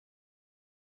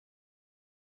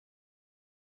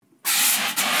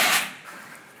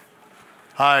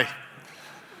Hi.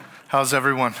 How's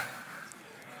everyone?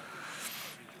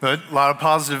 Good. A lot of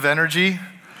positive energy.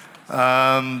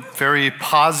 Very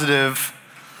positive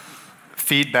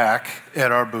feedback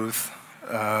at our booth.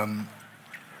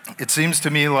 It seems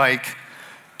to me like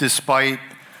despite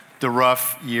the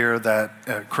rough year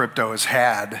that crypto has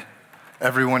had,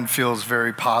 everyone feels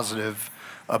very positive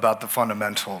about the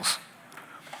fundamentals.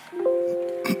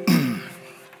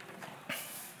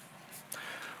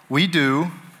 We do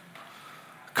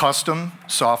custom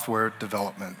software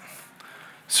development.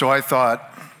 So I thought,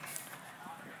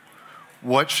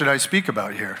 what should I speak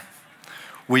about here?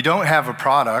 We don't have a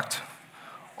product.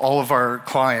 All of our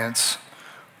clients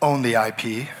own the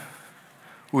IP.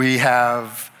 We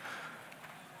have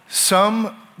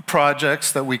some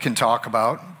projects that we can talk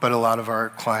about, but a lot of our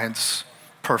clients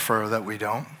prefer that we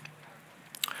don't.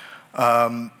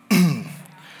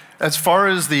 As far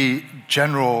as the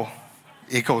general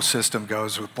ecosystem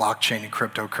goes with blockchain and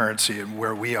cryptocurrency and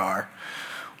where we are,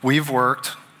 we've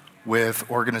worked with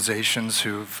organizations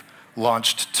who've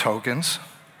launched tokens,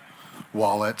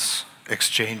 wallets,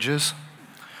 exchanges.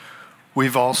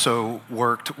 We've also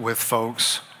worked with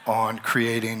folks on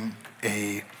creating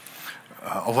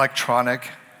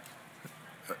electronic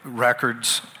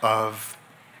records of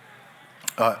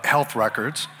health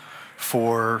records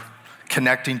for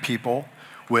connecting people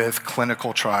with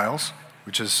clinical trials,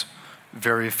 which is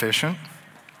very efficient.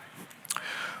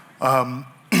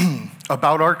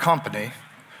 About our company,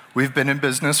 we've been in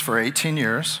business for 18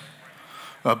 years.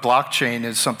 Blockchain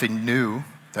is something new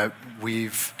that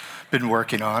we've been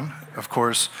working on. Of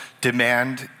course,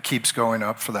 demand keeps going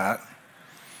up for that.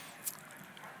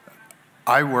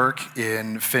 I work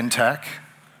in fintech,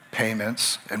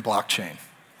 payments, and blockchain.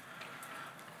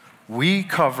 We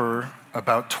cover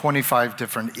about 25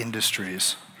 different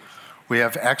industries. We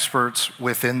have experts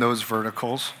within those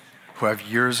verticals who have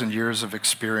years and years of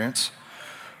experience.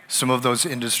 Some of those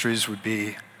industries would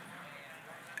be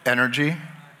energy,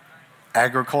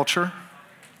 agriculture,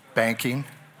 banking,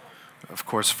 of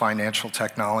course, financial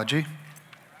technology.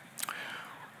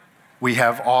 We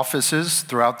have offices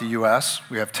throughout the US.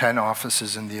 We have 10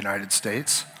 offices in the United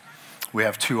States. We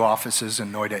have 2 offices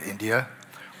in Noida, India.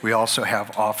 We also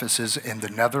have offices in the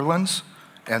Netherlands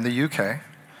and the UK.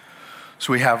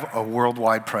 So we have a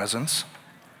worldwide presence.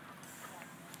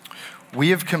 We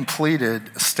have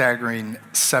completed a staggering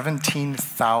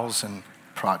 17,000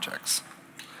 projects.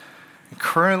 And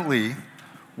currently,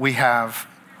 we have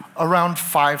around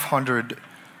 500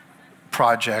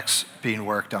 projects being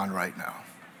worked on right now.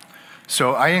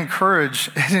 So I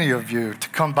encourage any of you to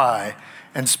come by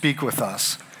and speak with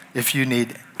us if you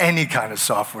need any kind of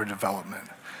software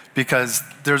development, because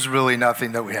there's really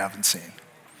nothing that we haven't seen.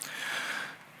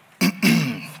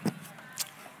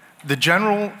 The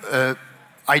general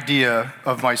idea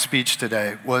of my speech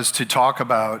today was to talk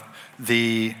about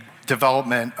the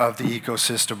development of the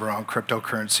ecosystem around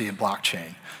cryptocurrency and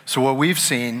blockchain. So what we've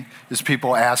seen is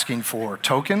people asking for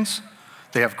tokens.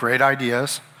 They have great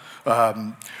ideas.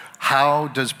 How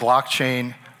does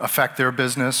blockchain affect their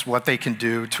business, what they can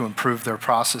do to improve their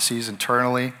processes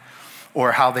internally,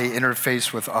 or how they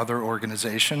interface with other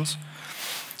organizations.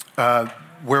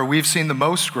 Where we've seen the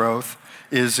most growth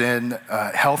is in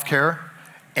healthcare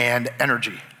and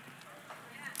energy.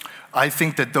 I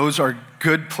think that those are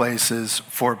good places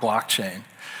for blockchain.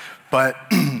 But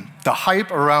the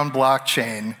hype around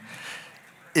blockchain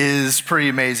is pretty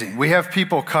amazing. We have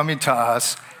people coming to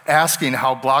us asking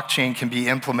how blockchain can be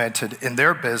implemented in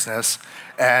their business,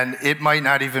 and it might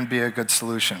not even be a good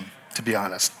solution, to be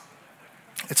honest.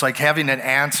 It's like having an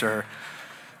answer,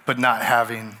 but not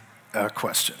having a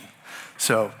question.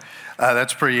 So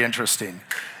that's pretty interesting.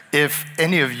 If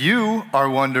any of you are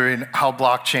wondering how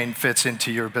blockchain fits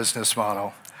into your business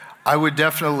model, I would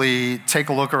definitely take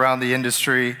a look around the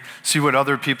industry, see what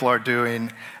other people are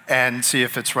doing, and see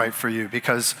if it's right for you,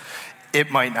 because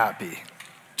it might not be,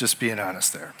 just being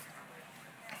honest there.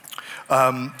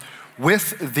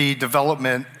 With the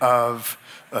development of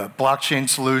blockchain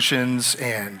solutions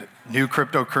and new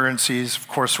cryptocurrencies, of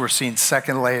course, we're seeing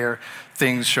second layer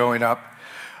things showing up.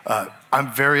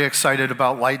 I'm very excited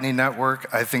about Lightning Network.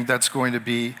 I think that's going to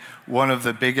be one of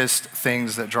the biggest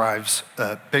things that drives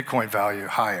Bitcoin value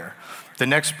higher. The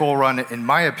next bull run, in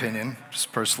my opinion,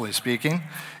 just personally speaking,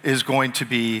 is going to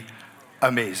be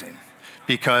amazing.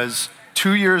 Because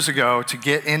 2 years ago, to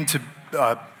get into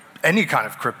any kind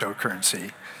of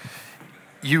cryptocurrency,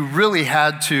 you really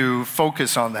had to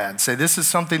focus on that and say, this is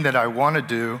something that I want to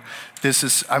do.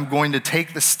 I'm going to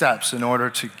take the steps in order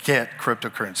to get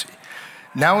cryptocurrency.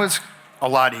 Now it's a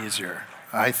lot easier.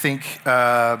 I think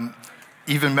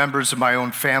even members of my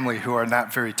own family who are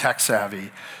not very tech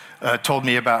savvy told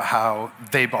me about how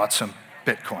they bought some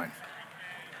Bitcoin.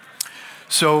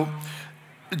 So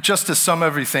just to sum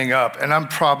everything up, and I'm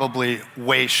probably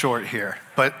way short here,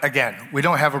 but again, we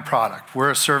don't have a product.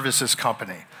 We're a services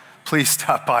company. Please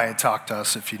stop by and talk to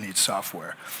us if you need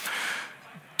software.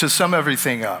 To sum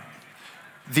everything up,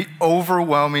 the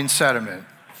overwhelming sentiment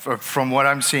from what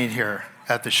I'm seeing here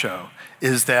at the show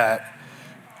is that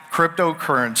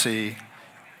cryptocurrency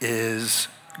is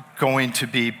going to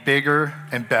be bigger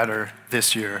and better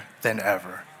this year than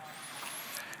ever.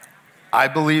 I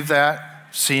believe that,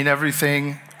 seeing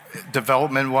everything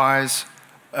development-wise,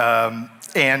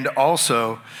 and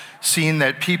also seeing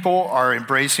that people are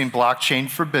embracing blockchain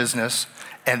for business,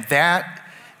 and that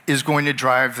is going to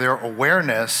drive their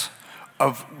awareness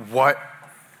of what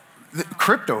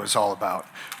crypto is all about.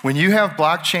 When you have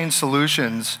blockchain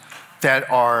solutions that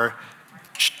are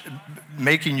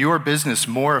making your business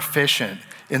more efficient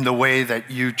in the way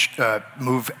that you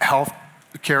move health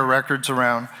care records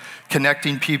around,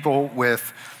 connecting people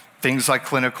with things like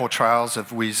clinical trials,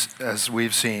 as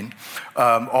we've seen.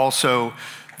 Also,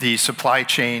 the supply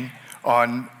chain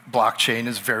on blockchain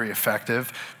is very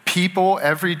effective. People,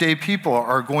 everyday people,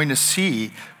 are going to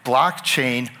see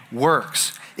blockchain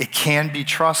works. It can be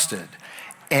trusted.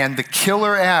 And the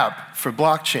killer app for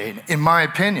blockchain, in my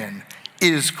opinion,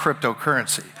 is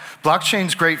cryptocurrency.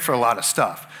 Blockchain's great for a lot of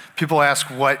stuff. People ask,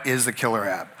 what is the killer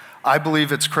app? I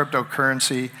believe it's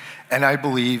cryptocurrency, and I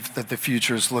believe that the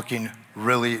future is looking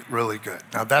really, really good.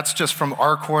 Now, that's just from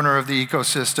our corner of the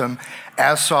ecosystem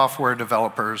as software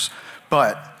developers,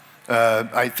 but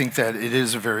I think that it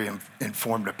is a very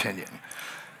informed opinion.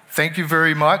 Thank you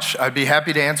very much. I'd be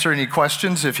happy to answer any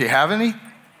questions if you have any.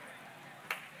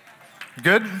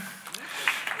 Good?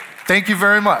 Thank you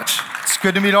very much. It's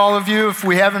good to meet all of you. If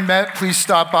we haven't met, please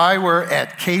stop by. We're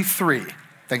at K3.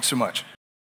 Thanks so much.